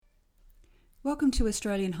Welcome to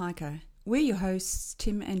Australian Hiker. We're your hosts,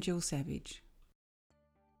 Tim and Jill Savage.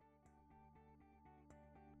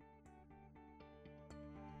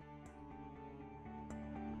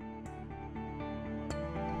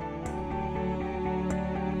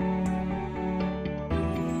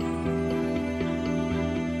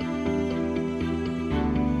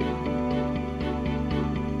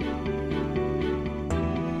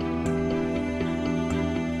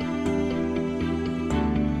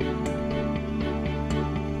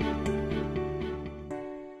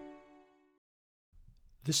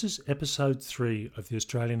 This is episode 3 of the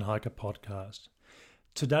Australian Hiker podcast.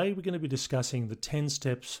 Today we're going to be discussing the 10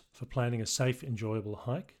 steps for planning a safe, enjoyable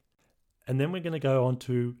hike, and then we're going to go on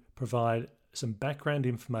to provide some background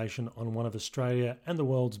information on one of Australia and the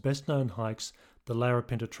world's best known hikes, the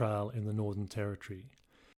Larapinta Trail in the Northern Territory.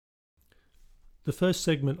 The first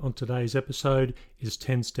segment on today's episode is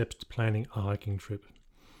 10 steps to planning a hiking trip.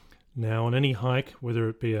 Now, on any hike, whether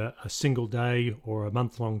it be a single day or a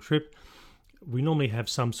month-long trip, we normally have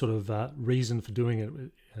some sort of reason for doing it.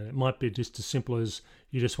 It might be just as simple as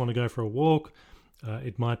you just want to go for a walk.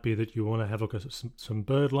 It might be that you want to have a look at some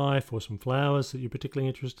bird life or some flowers that you're particularly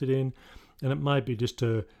interested in. And it might be just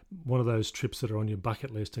one of those trips that are on your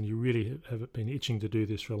bucket list and you really have been itching to do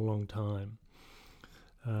this for a long time.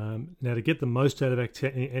 Now, to get the most out of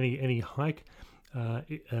any hike,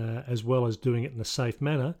 as well as doing it in a safe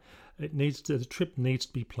manner, the trip needs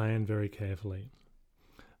to be planned very carefully.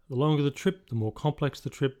 The longer the trip, the more complex the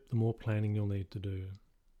trip, the more planning you'll need to do.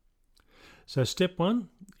 So step 1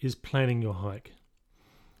 is planning your hike.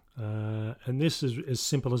 And this is as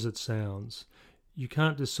simple as it sounds. You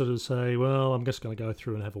can't just sort of say, well, I'm just going to go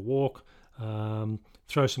through and have a walk,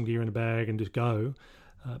 throw some gear in a bag and just go.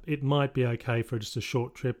 It might be okay for just a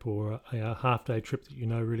short trip or a half-day trip that you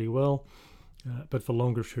know really well. But for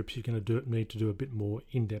longer trips, you're going to need to do a bit more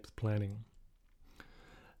in-depth planning.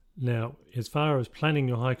 Now, as far as planning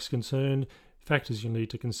your hike is concerned, factors you need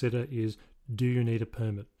to consider is, do you need a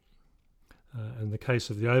permit? In the case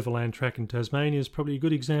of the Overland Track in Tasmania is probably a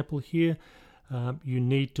good example here. You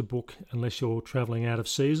need to book unless you're travelling out of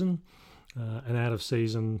season. And out of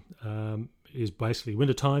season is basically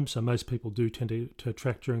winter time, so most people do tend to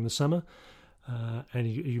track during the summer. And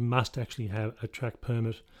you must actually have a track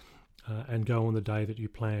permit and go on the day that you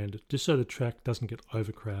planned, just so the track doesn't get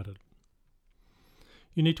overcrowded.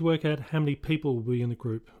 You need to work out how many people will be in the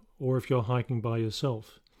group, or if you're hiking by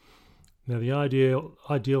yourself. Now, the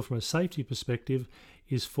ideal from a safety perspective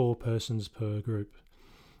is 4 persons per group.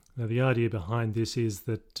 Now, the idea behind this is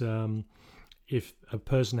that if a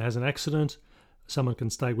person has an accident, someone can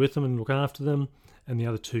stay with them and look after them, and the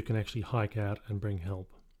other 2 can actually hike out and bring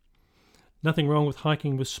help. Nothing wrong with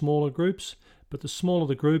hiking with smaller groups, but the smaller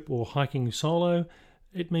the group or hiking solo,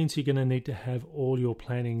 it means you're going to need to have all your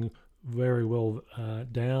planning very well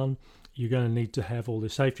down. You're going to need to have all the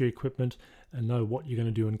safety equipment and know what you're going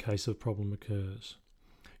to do in case a problem occurs.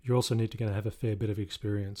 You also need to have a fair bit of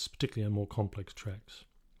experience, particularly on more complex tracks.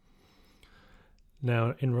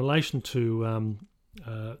 Now, in relation to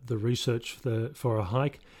the research for a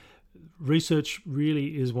hike, research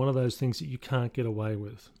really is one of those things that you can't get away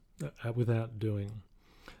with without doing.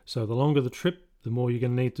 So the longer the trip, the more you're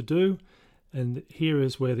going to need to do. And here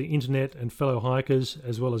is where the internet and fellow hikers,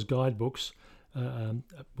 as well as guidebooks,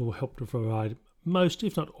 will help to provide most,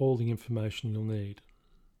 if not all, the information you'll need.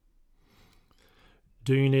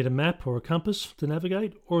 Do you need a map or a compass to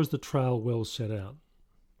navigate, or is the trail well set out?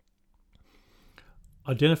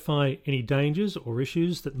 Identify any dangers or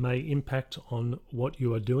issues that may impact on what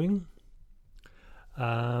you are doing.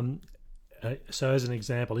 So as an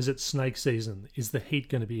example, is it snake season? Is the heat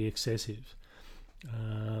going to be excessive?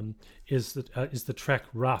 Is the track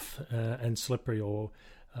rough and slippery, or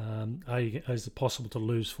is it possible to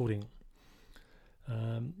lose footing?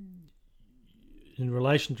 In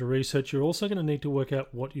relation to research, you're also going to need to work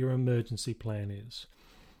out what your emergency plan is.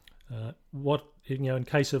 In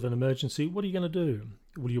case of an emergency, what are you going to do?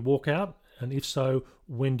 Will you walk out? And if so,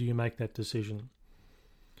 when do you make that decision?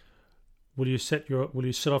 Will you set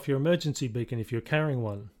off your emergency beacon if you're carrying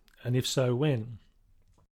one? And if so, when?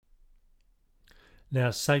 Now,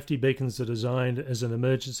 safety beacons are designed as an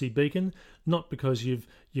emergency beacon, not because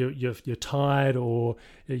you're tired or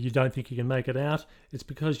you don't think you can make it out. It's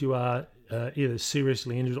because you are either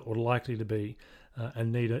seriously injured or likely to be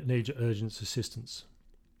and need urgent assistance.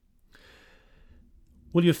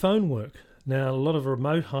 Will your phone work? Now, a lot of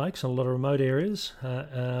remote hikes and a lot of remote areas,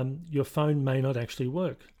 your phone may not actually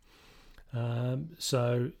work.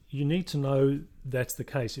 So you need to know that's the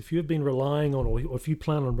case. If you've been relying on, or if you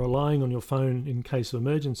plan on relying on your phone in case of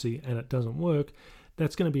emergency and it doesn't work,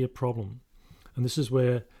 that's going to be a problem. And this is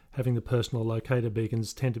where having the personal locator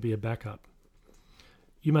beacons tend to be a backup.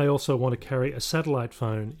 You may also want to carry a satellite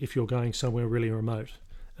phone if you're going somewhere really remote.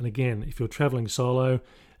 And again, if you're travelling solo,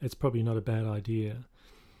 it's probably not a bad idea.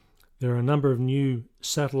 There are a number of new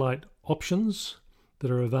satellite options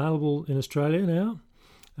that are available in Australia now,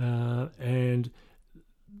 and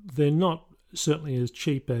they're not certainly as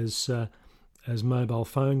cheap as mobile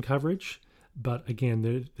phone coverage, but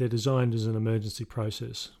again, they're designed as an emergency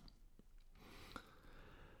process.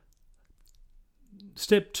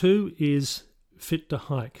 Step 2 is fit to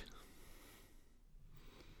hike.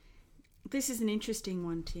 This is an interesting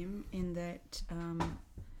one, Tim, in that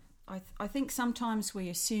I think sometimes we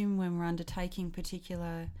assume when we're undertaking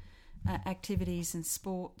particular activities and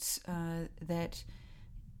sports that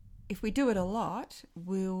if we do it a lot,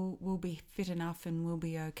 we'll be fit enough and we'll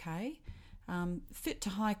be okay. Fit to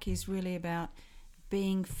hike is really about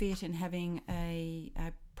being fit and having a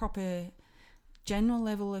proper general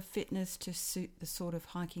level of fitness to suit the sort of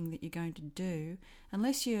hiking that you're going to do.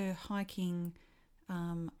 Unless you're hiking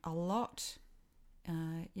a lot,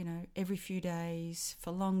 every few days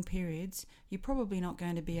for long periods, you're probably not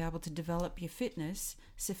going to be able to develop your fitness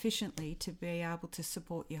sufficiently to be able to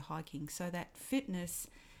support your hiking. So that fitness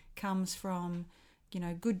comes from,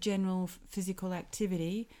 good general physical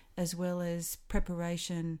activity as well as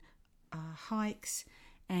preparation, hikes,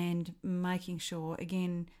 and making sure,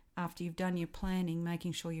 again, after you've done your planning,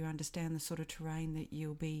 making sure you understand the sort of terrain that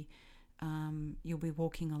you'll be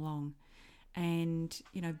walking along. And,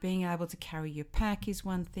 being able to carry your pack is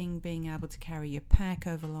one thing, being able to carry your pack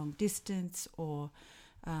over long distance or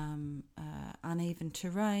uneven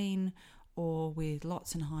terrain or with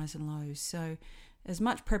lots and highs and lows. So as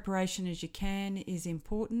much preparation as you can is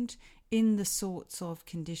important in the sorts of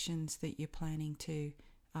conditions that you're planning to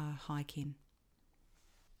hike in.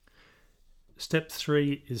 Step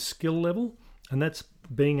 3 is skill level, and that's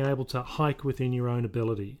being able to hike within your own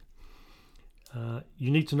ability.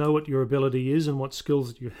 You need to know what your ability is and what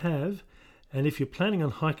skills that you have, and if you're planning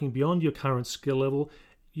on hiking beyond your current skill level,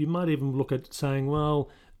 you might even look at saying, well,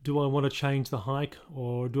 do I want to change the hike,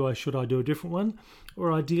 or should I do a different one?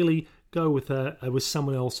 Or ideally, go with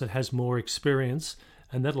someone else that has more experience,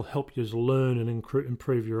 and that'll help you to learn and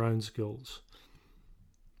improve your own skills.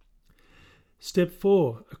 Step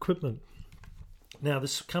 4, equipment. Now,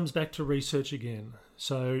 this comes back to research again.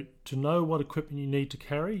 So to know what equipment you need to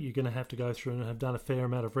carry, you're going to have to go through and have done a fair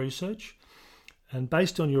amount of research. And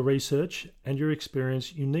based on your research and your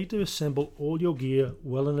experience, you need to assemble all your gear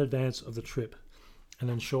well in advance of the trip and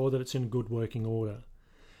ensure that it's in good working order.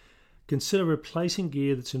 Consider replacing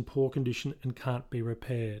gear that's in poor condition and can't be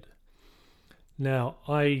repaired. Now,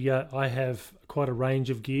 I have quite a range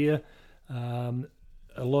of gear.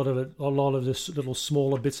 A lot of this little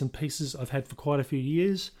smaller bits and pieces I've had for quite a few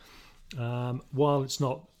years. While it's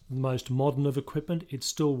not the most modern of equipment, it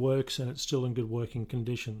still works and it's still in good working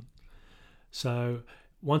condition. So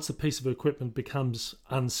once a piece of equipment becomes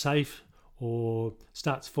unsafe or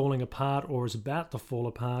starts falling apart or is about to fall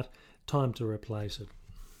apart, time to replace it.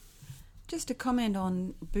 Just a comment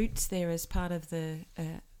on boots there as part of the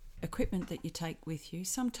equipment that you take with you.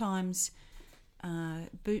 Sometimes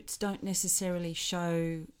boots don't necessarily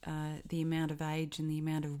show the amount of age and the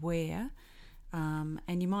amount of wear,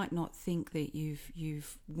 and you might not think that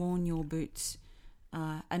you've worn your boots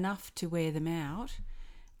enough to wear them out,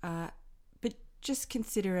 but just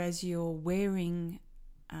consider as you're wearing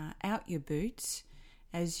out your boots,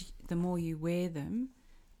 as the more you wear them,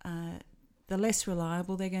 the less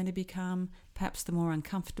reliable they're going to become, perhaps the more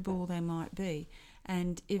uncomfortable they might be.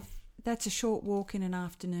 And if that's a short walk in an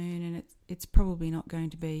afternoon, and it's probably not going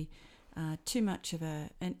to be too much of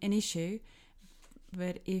an issue.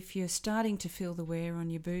 But if you're starting to feel the wear on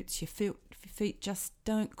your boots, your feet just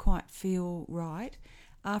don't quite feel right,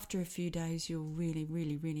 after a few days you'll really,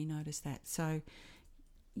 really, really notice that. So,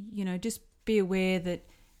 just be aware that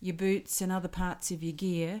your boots and other parts of your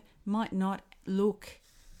gear might not look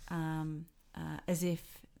as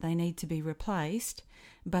if they need to be replaced,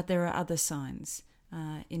 but there are other signs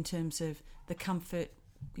in terms of the comfort,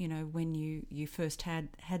 when you first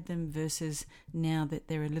had them versus now that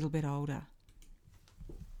they're a little bit older.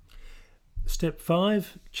 Step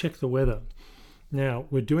 5, check the weather. Now,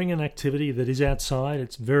 we're doing an activity that is outside.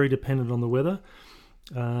 It's very dependent on the weather.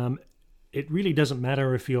 It really doesn't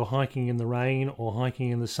matter if you're hiking in the rain or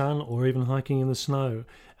hiking in the sun or even hiking in the snow,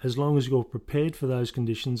 as long as you're prepared for those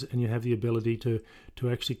conditions and you have the ability to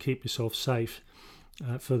actually keep yourself safe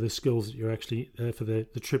for the skills that you're actually, for the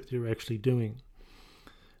trip that you're actually doing.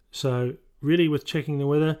 So really with checking the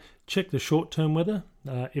weather, check the short-term weather.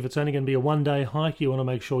 If it's only going to be a one-day hike, you want to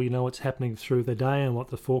make sure you know what's happening through the day and what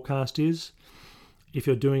the forecast is. if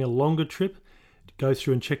you're doing a longer trip, go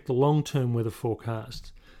through and check the long-term weather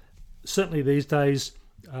forecast. Certainly these days,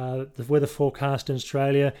 the weather forecast in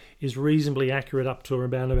Australia is reasonably accurate up to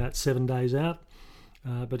around about 7 days out.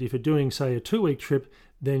 But if you're doing, say, a 2-week trip,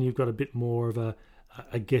 then you've got a bit more of a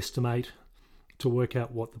guesstimate to work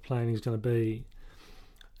out what the planning is going to be.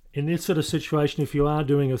 In this sort of situation, if you are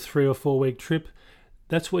doing a 3 or 4 week trip,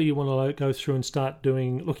 that's where you want to go through and start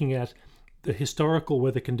looking at the historical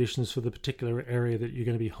weather conditions for the particular area that you're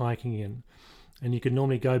going to be hiking in. And you can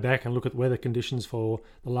normally go back and look at weather conditions for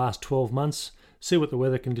the last 12 months, see what the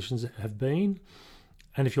weather conditions have been.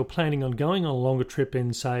 And if you're planning on going on a longer trip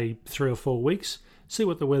in, say, 3 or 4 weeks, see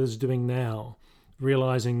what the weather's doing now,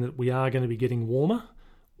 realising that we are going to be getting warmer.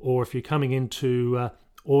 Or if you're coming into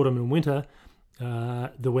autumn and winter,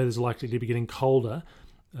 the weather's likely to be getting colder.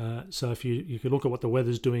 So if you could look at what the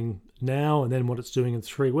weather's doing now and then what it's doing in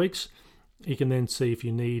 3 weeks, you can then see if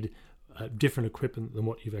you need different equipment than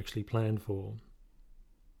what you've actually planned for.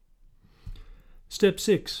 Step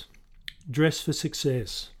 6, dress for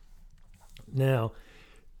success. Now,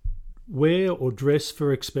 wear or dress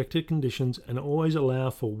for expected conditions and always allow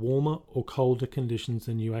for warmer or colder conditions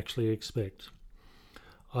than you actually expect.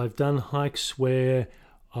 I've done hikes where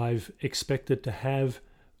I've expected to have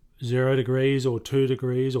 0 degrees or 2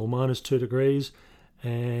 degrees or -2 degrees,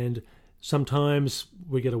 and sometimes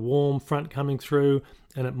we get a warm front coming through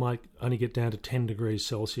and it might only get down to 10 degrees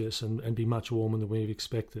Celsius and be much warmer than we've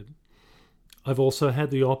expected. I've also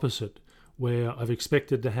had the opposite, where I've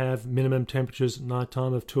expected to have minimum temperatures at night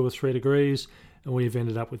time of 2 or 3 degrees and we've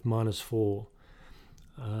ended up with -4.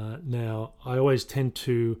 Now, I always tend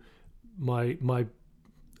to, my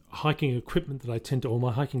hiking equipment that I tend to, or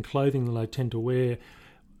my hiking clothing that I tend to wear,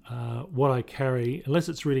 what I carry, unless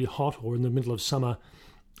it's really hot or in the middle of summer,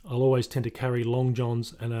 I'll always tend to carry long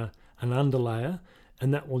johns and an underlayer,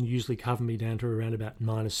 and that will usually cover me down to around about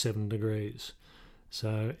 -7 degrees.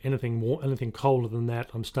 So anything colder than that,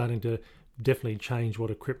 I'm starting to definitely change what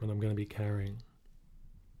equipment I'm going to be carrying.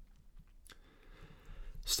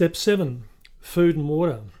 Step 7, food and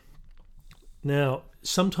water. Now,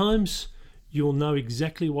 sometimes you'll know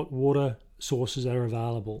exactly what water sources are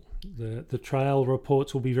available. The trail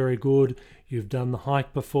reports will be very good. You've done the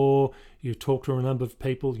hike before. You've talked to a number of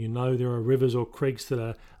people. You know there are rivers or creeks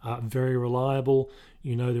that are very reliable.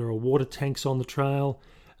 You know there are water tanks on the trail.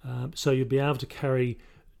 So you'll be able to carry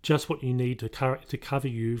just what you need to cover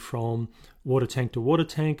you from water tank to water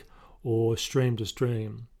tank or stream to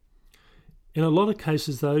stream. In a lot of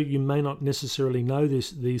cases, though, you may not necessarily know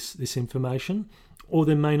this information, or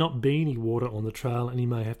there may not be any water on the trail and you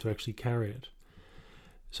may have to actually carry it.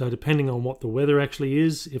 So depending on what the weather actually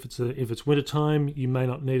is, if it's winter time, you may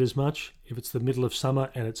not need as much. If it's the middle of summer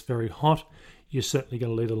and it's very hot, you're certainly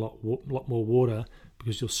going to need a lot more water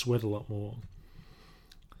because you'll sweat a lot more.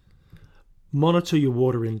 Monitor your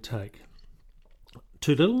water intake.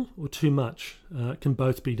 Too little or too much can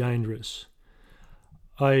both be dangerous.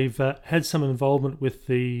 I've had some involvement with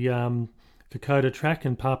the Kokoda Track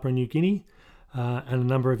in Papua New Guinea, and a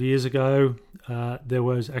number of years ago there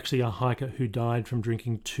was actually a hiker who died from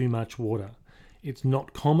drinking too much water. It's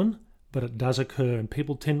not common, but it does occur, and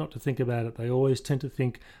people tend not to think about it. They always tend to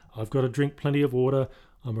think, I've got to drink plenty of water,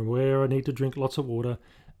 I'm aware I need to drink lots of water,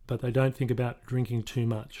 but they don't think about drinking too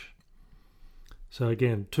much. So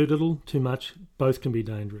again, too little, too much, both can be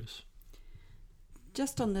dangerous.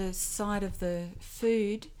 Just on the side of the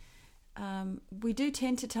food, we do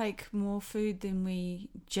tend to take more food than we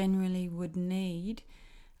generally would need.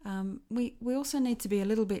 We also need to be a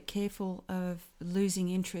little bit careful of losing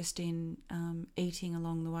interest in eating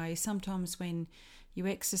along the way. Sometimes when you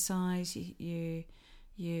exercise, you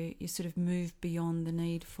sort of move beyond the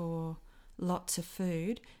need for lots of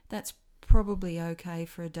food. That's probably okay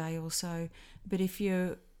for a day or so, but if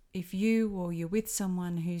you or you're with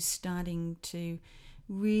someone who's starting to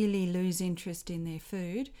really lose interest in their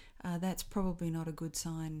food, that's probably not a good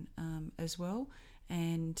sign as well,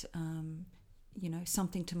 and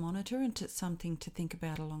something to monitor and something to think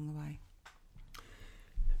about along the way.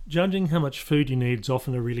 Judging how much food you need is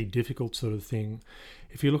often a really difficult sort of thing.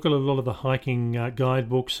 If you look at a lot of the hiking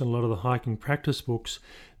guidebooks and a lot of the hiking practice books,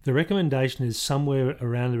 the recommendation is somewhere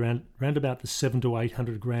around about the 700 to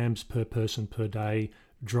 800 grams per person per day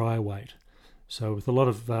dry weight. So with a lot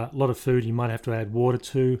of food, you might have to add water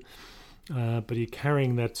to, but you're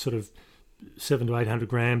carrying that sort of 700 to 800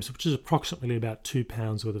 grams, which is approximately about 2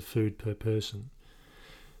 pounds worth of food per person.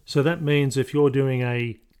 So that means if you're doing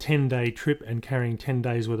a 10-day trip and carrying 10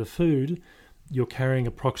 days worth of food, you're carrying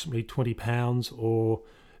approximately 20 pounds or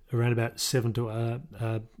around about 7 to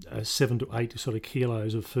 8 sort of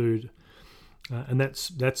kilos of food. and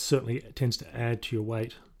that certainly tends to add to your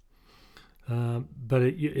weight. But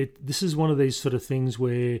this is one of these sort of things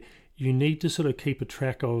where you need to sort of keep a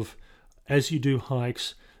track of, as you do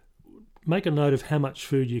hikes, make a note of how much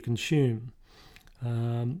food you consume.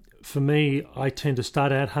 For me, I tend to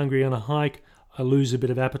start out hungry on a hike, I lose a bit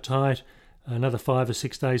of appetite, another 5 or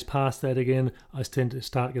 6 days past that again, I tend to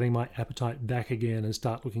start getting my appetite back again and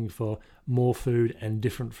start looking for more food and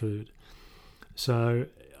different food. So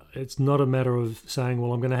it's not a matter of saying,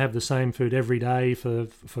 well, I'm going to have the same food every day for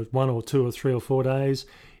 1 or 2 or 3 or 4 days.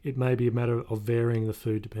 It may be a matter of varying the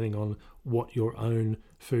food depending on what your own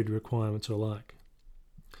food requirements are like.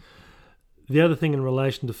 The other thing in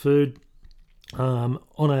relation to food, on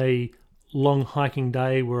a long hiking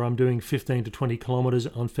day where I'm doing 15 to 20 kilometres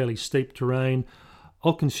on fairly steep terrain,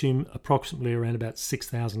 I'll consume approximately around about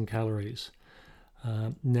 6,000 calories.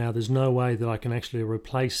 Now, there's no way that I can actually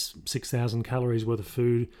replace 6,000 calories worth of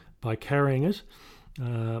food by carrying it.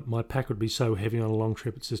 My pack would be so heavy on a long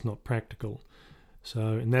trip, it's just not practical.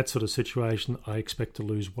 So in that sort of situation, I expect to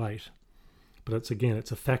lose weight. But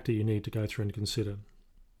it's a factor you need to go through and consider.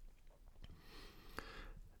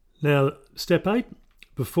 Now, step 8,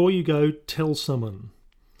 before you go, tell someone.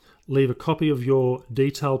 Leave a copy of your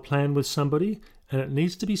detailed plan with somebody, and it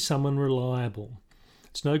needs to be someone reliable.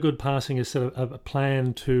 It's no good passing a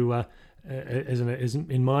plan to, as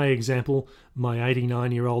in my example, my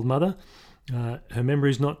 89-year-old mother. Her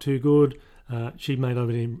memory's not too good. She may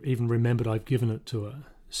not even remembered I've given it to her.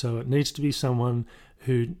 So it needs to be someone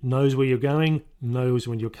who knows where you're going, knows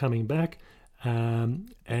when you're coming back,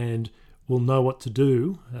 and will know what to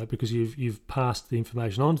do because you've passed the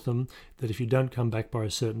information on to them, that if you don't come back by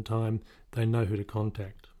a certain time, they know who to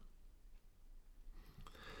contact.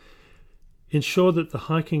 Ensure that the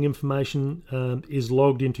hiking information is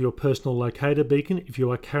logged into your personal locator beacon, if you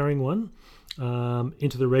are carrying one,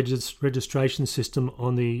 into the registration system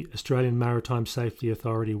on the Australian Maritime Safety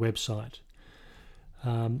Authority website.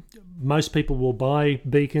 Most people will buy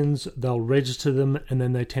beacons, they'll register them, and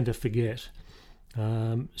then they tend to forget.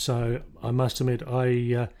 So I must admit,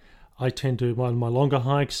 I tend to, on my longer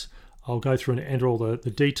hikes, I'll go through and enter all the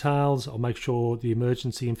details. I'll make sure the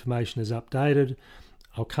emergency information is updated.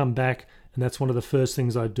 I'll come back, and that's one of the first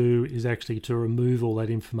things I do, is actually to remove all that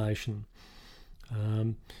information.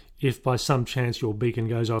 If by some chance your beacon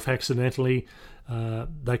goes off accidentally,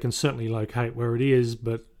 they can certainly locate where it is,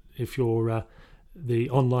 but if the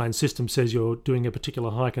online system says you're doing a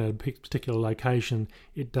particular hike in a particular location,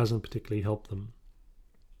 it doesn't particularly help them.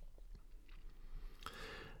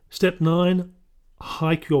 Step 9,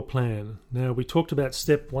 hike your plan. Now, we talked about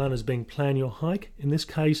step 1 as being plan your hike. In this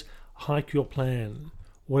case, hike your plan.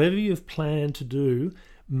 Whatever you've planned to do,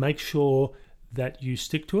 make sure that you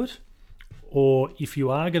stick to it, or if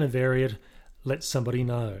you are going to vary it, let somebody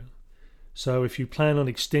know. So if you plan on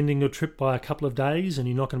extending your trip by a couple of days and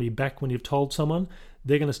you're not going to be back when you've told someone,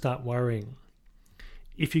 they're going to start worrying.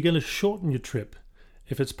 If you're going to shorten your trip,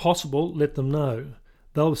 if it's possible, let them know.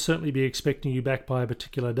 They'll certainly be expecting you back by a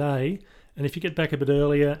particular day, and if you get back a bit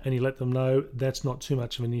earlier and you let them know, that's not too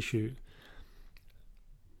much of an issue.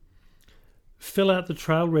 Fill out the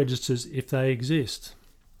trail registers if they exist.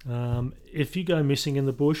 If you go missing in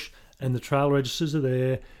the bush and the trail registers are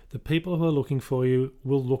there, the people who are looking for you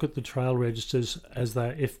will look at the trail registers as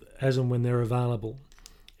and when they're available.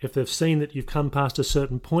 If they've seen that you've come past a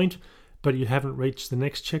certain point, but you haven't reached the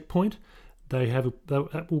next checkpoint,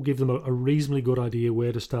 that will give them a reasonably good idea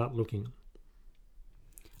where to start looking.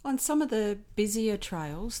 On some of the busier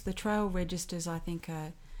trails, the trail registers, I think,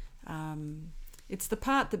 are it's the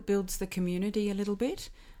part that builds the community a little bit.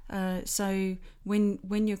 So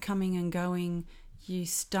when you're coming and going, you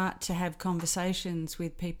start to have conversations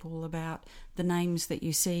with people about the names that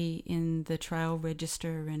you see in the trail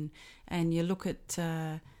register, and you look at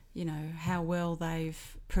how well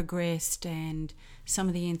they've progressed and some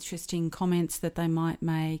of the interesting comments that they might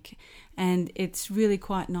make. And it's really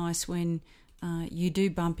quite nice when you do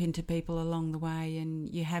bump into people along the way and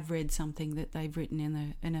you have read something that they've written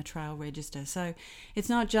in a trail register. So it's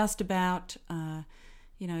not just about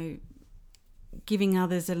giving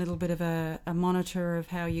others a little bit of a monitor of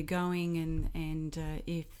how you're going, and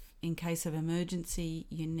if in case of emergency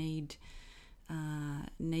you need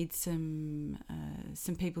some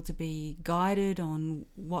people to be guided on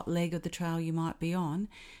what leg of the trail you might be on.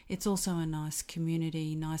 It's also a nice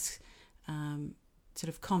community, nice sort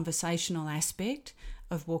of conversational aspect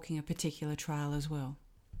of walking a particular trail as well.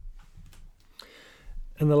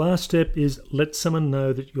 And the last step is let someone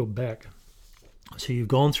know that you're back. So you've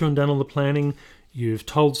gone through and done all the planning, you've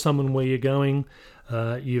told someone where you're going,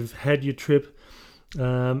 you've had your trip,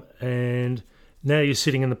 and Now you're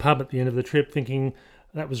sitting in the pub at the end of the trip thinking,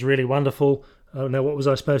 that was really wonderful. Oh, now what was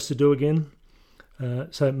I supposed to do again?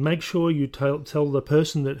 So make sure you tell the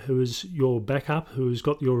person who is your backup, who has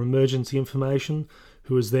got your emergency information,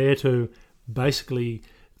 who is there to basically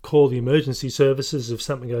call the emergency services if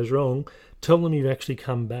something goes wrong, tell them you've actually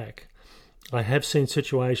come back. I have seen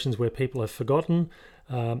situations where people have forgotten.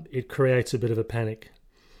 It creates a bit of a panic.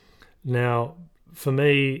 Now, for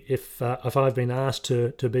me, if I've been asked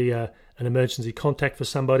to be an emergency contact for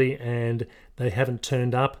somebody and they haven't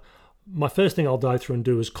turned up, my first thing I'll go through and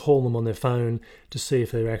do is call them on their phone to see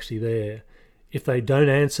if they're actually there. If they don't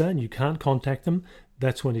answer and you can't contact them,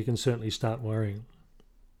 that's when you can certainly start worrying.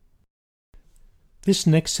 This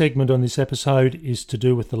next segment on this episode is to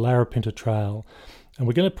do with the Larapinta Trail, and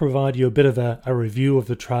we're going to provide you a bit of a review of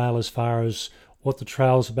the trail as far as what the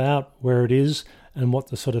trail's about, where it is, and what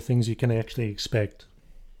the sort of things you can actually expect.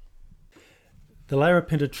 The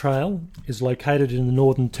Larapinta Trail is located in the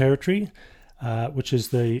Northern Territory, which is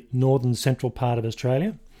the northern central part of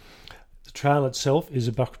Australia. The trail itself is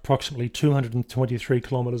approximately 223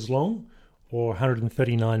 kilometres long, or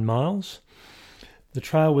 139 miles. The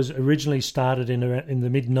trail was originally started in the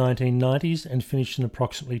mid-1990s and finished in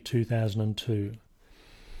approximately 2002.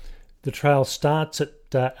 The trail starts at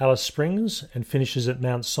Alice Springs and finishes at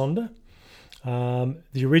Mount Sonder.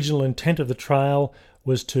 The original intent of the trail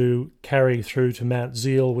was to carry through to Mount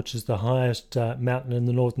Zeil, which is the highest mountain in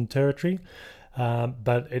the Northern Territory,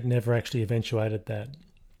 but it never actually eventuated that.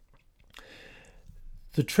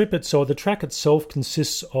 The track itself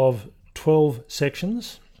consists of 12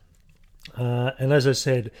 sections, and as I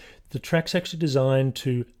said, the track's actually designed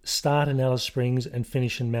to start in Alice Springs and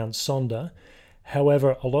finish in Mount Sonder.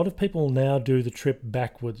 However, a lot of people now do the trip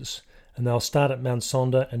backwards, and they'll start at Mount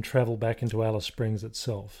Sonder and travel back into Alice Springs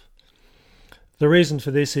itself. The reason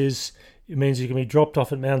for this is it means you can be dropped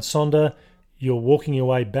off at Mount Sonder, you're walking your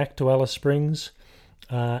way back to Alice Springs,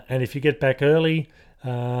 and if you get back early,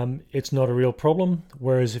 it's not a real problem.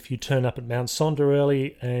 Whereas if you turn up at Mount Sonder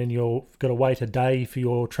early and you've got to wait a day for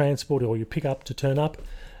your transport or your pickup to turn up,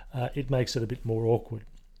 it makes it a bit more awkward.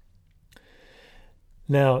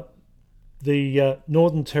 Now, the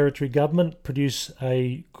Northern Territory government produce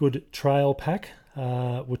a good trail pack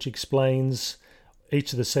which explains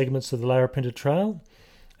each of the segments of the Larapinta Trail,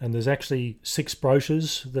 and there's actually 6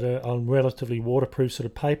 brochures that are on relatively waterproof sort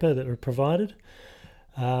of paper that are provided,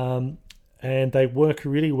 and they work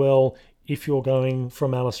really well if you're going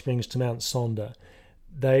from Alice Springs to Mount Sonder.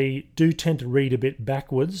 They do tend to read a bit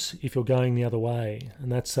backwards if you're going the other way,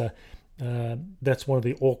 and that's one of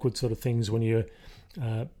the awkward sort of things when you're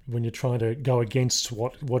trying to go against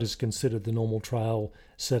what is considered the normal trail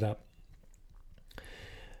setup.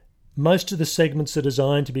 Most of the segments are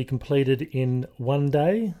designed to be completed in one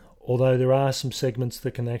day, although there are some segments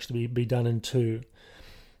that can actually be done in 2.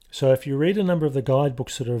 So if you read a number of the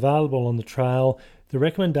guidebooks that are available on the trail, the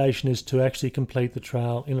recommendation is to actually complete the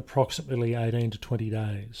trail in approximately 18 to 20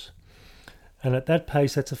 days. And at that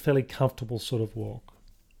pace, that's a fairly comfortable sort of walk.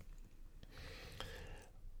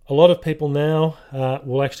 A lot of people now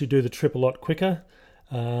will actually do the trip a lot quicker.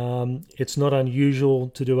 It's not unusual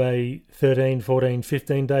to do a 13, 14,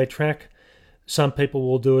 15-day track. Some people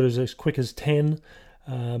will do it as quick as 10,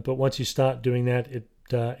 but once you start doing that,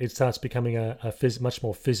 it starts becoming a much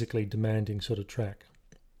more physically demanding sort of track.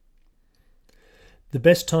 The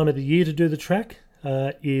best time of the year to do the track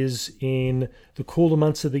is in the cooler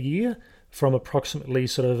months of the year, from approximately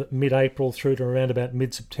sort of mid-April through to around about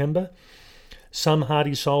mid-September. Some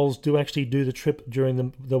hardy souls do actually do the trip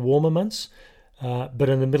during the warmer months, but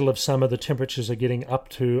in the middle of summer the temperatures are getting up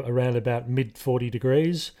to around about mid-40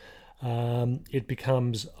 degrees. It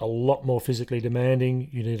becomes a lot more physically demanding.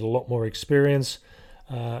 You need a lot more experience.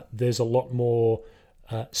 There's a lot more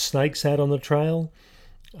snakes out on the trail,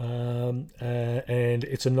 and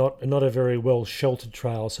it's not a very well sheltered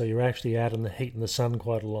trail, so you're actually out in the heat and the sun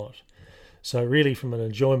quite a lot. So really, from an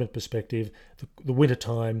enjoyment perspective, the winter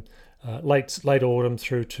time, late autumn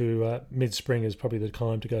through to mid-spring is probably the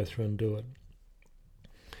time to go through and do it.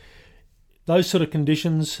 Those sort of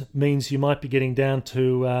conditions means you might be getting down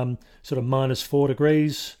to sort of -4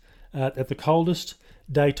 degrees at the coldest.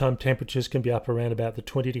 Daytime temperatures can be up around about the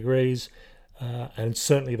 20 degrees, and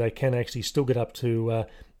certainly they can actually still get up to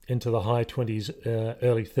into the high 20s,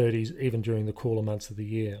 early 30s, even during the cooler months of the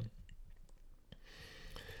year.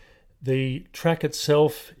 The track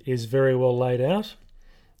itself is very well laid out.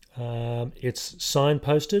 It's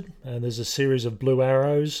signposted, and there's a series of blue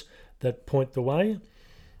arrows that point the way.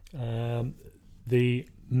 The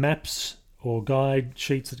maps or guide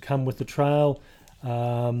sheets that come with the trail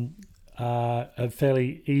are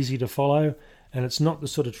fairly easy to follow, and it's not the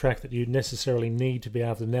sort of track that you necessarily need to be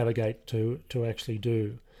able to navigate to actually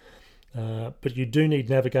do. But you do need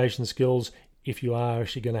navigation skills if you are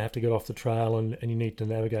actually going to have to get off the trail and you need to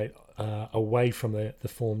navigate away from the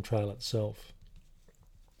formed trail itself.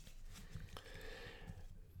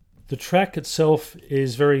 The track itself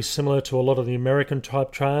is very similar to a lot of the American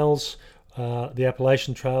type trails. The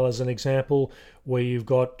Appalachian Trail as an example, where you've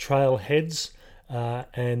got trail heads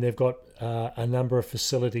and they've got a number of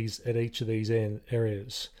facilities at each of these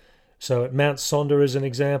areas. So at Mount Sonder as an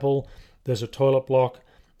example, there's a toilet block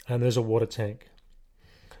and there's a water tank.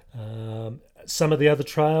 Some of the other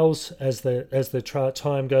trails, as the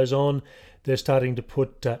time goes on, they're starting to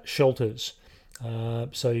put shelters.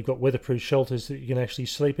 So you've got weatherproof shelters that you can actually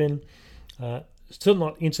sleep in. Still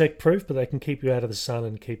not insect proof, but they can keep you out of the sun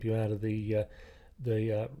and keep you out of the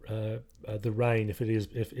rain if it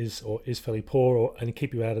is fairly poor, and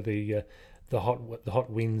keep you out of the hot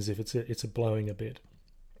winds if it's blowing a bit.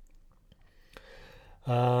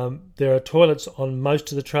 There are toilets on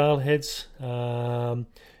most of the trailheads,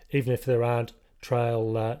 even if there aren't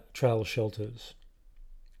trail shelters.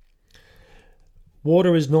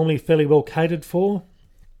 Water is normally fairly well catered for.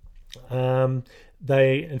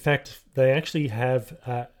 They actually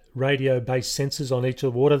have radio-based sensors on each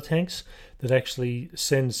of the water tanks that actually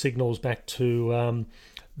send signals back to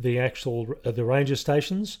the ranger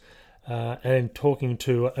stations. And talking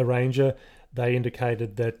to a ranger, they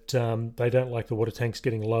indicated that they don't like the water tanks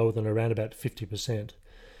getting lower than around about 50%.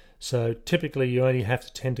 So typically you only have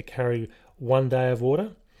to tend to carry 1 day of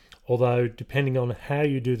water, although depending on how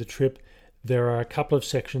you do the trip, there are a couple of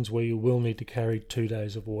sections where you will need to carry 2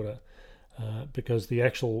 days of water because the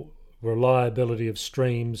actual reliability of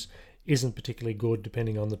streams isn't particularly good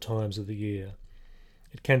depending on the times of the year.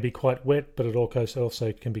 It can be quite wet, but it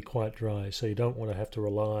also can be quite dry, so you don't want to have to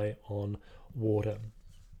rely on water.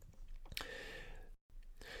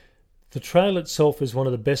 The trail itself is one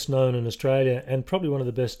of the best known in Australia and probably one of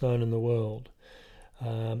the best known in the world.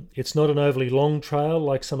 It's not an overly long trail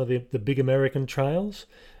like some of the big American trails,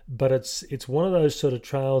 but it's one of those sort of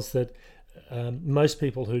trails that most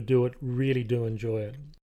people who do it really do enjoy it.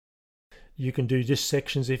 You can do just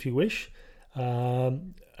sections if you wish,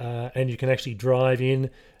 and you can actually drive in,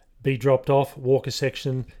 be dropped off, walk a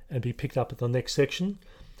section, and be picked up at the next section.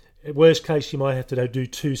 At worst case, you might have to do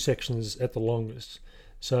 2 sections at the longest.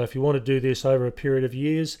 So if you want to do this over a period of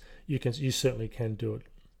years, you certainly can do it.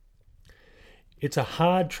 It's a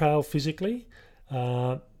hard trail physically.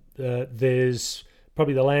 There's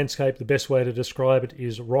probably the landscape, the best way to describe it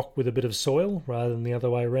is rock with a bit of soil rather than the other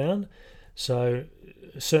way around. So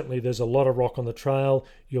certainly there's a lot of rock on the trail.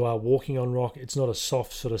 You are walking on rock. It's not a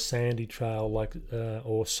soft sort of sandy trail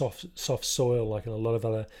or soft soil like in a lot of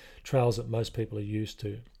other trails that most people are used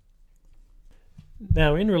to.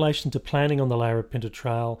 Now, in relation to planning on the Larapinta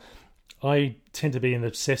Trail, I tend to be an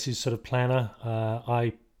obsessive sort of planner.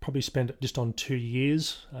 I probably spent just on 2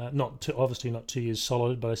 years, obviously not 2 years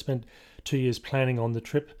solid, but I spent 2 years planning on the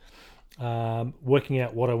trip, working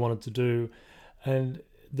out what I wanted to do. And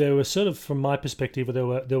there were sort of, from my perspective,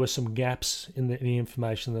 there were some gaps in the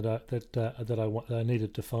information that I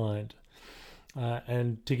needed to find.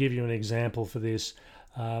 And to give you an example for this,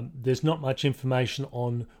 there's not much information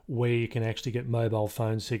on where you can actually get mobile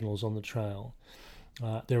phone signals on the trail.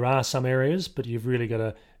 There are some areas, but you've really got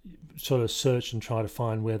to sort of search and try to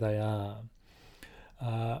find where they are.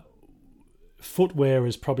 Footwear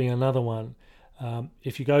is probably another one.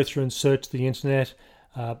 If you go through and search the internet,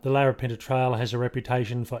 the Larapinta Trail has a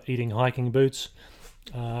reputation for eating hiking boots,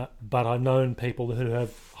 but I've known people who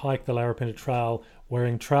have hiked the Larapinta Trail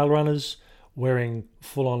wearing trail runners, wearing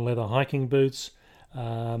full-on leather hiking boots,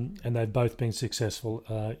 and they've both been successful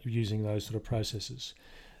using those sort of processes.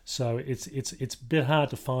 So it's a bit hard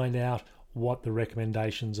to find out what the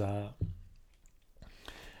recommendations are.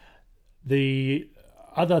 The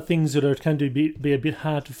other things that are going to be a bit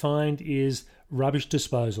hard to find is rubbish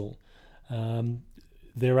disposal.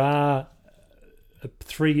 There are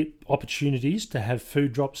 3 opportunities to have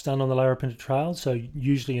food drops done on the Larapinta Trail, so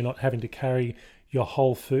usually you're not having to carry your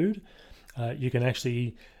whole food. You can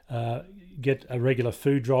actually get a regular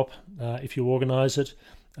food drop if you organise it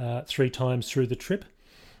 3 times through the trip.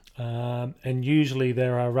 And usually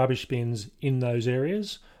there are rubbish bins in those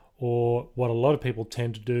areas, or what a lot of people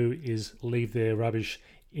tend to do is leave their rubbish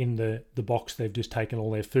in the box they've just taken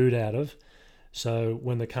all their food out of. So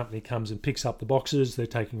when the company comes and picks up the boxes, they're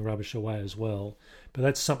taking rubbish away as well. But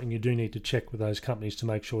that's something you do need to check with those companies to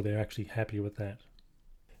make sure they're actually happy with that.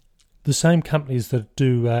 The same companies that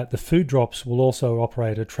do the food drops will also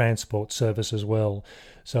operate a transport service as well.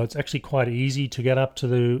 So it's actually quite easy to get up to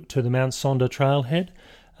the Mount Sonder trailhead.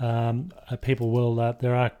 People will.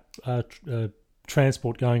 There are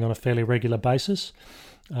transport going on a fairly regular basis,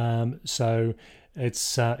 so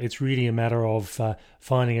it's really a matter of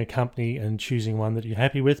finding a company and choosing one that you're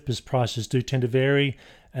happy with, because prices do tend to vary,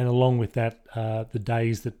 and along with that, the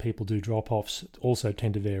days that people do drop-offs also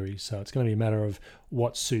tend to vary. So it's going to be a matter of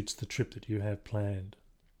what suits the trip that you have planned.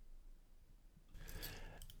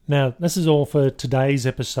 Now, this is all for today's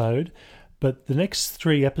episode, but the next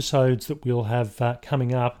 3 episodes that we'll have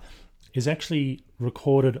coming up is actually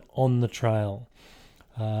recorded on the trail.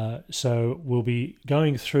 So we'll be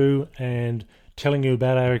going through and telling you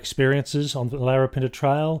about our experiences on the Larapinta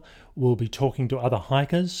Trail. We'll be talking to other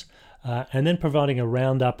hikers, and then providing a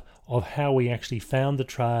roundup of how we actually found the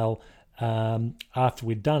trail after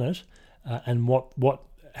we'd done it, and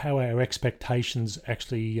how our expectations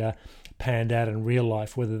actually panned out in real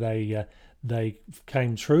life, whether they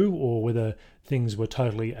came true or whether things were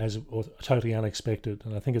totally unexpected.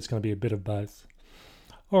 And I think it's going to be a bit of both.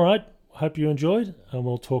 All right, hope you enjoyed, and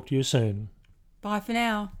we'll talk to you soon. Bye for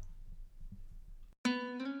now.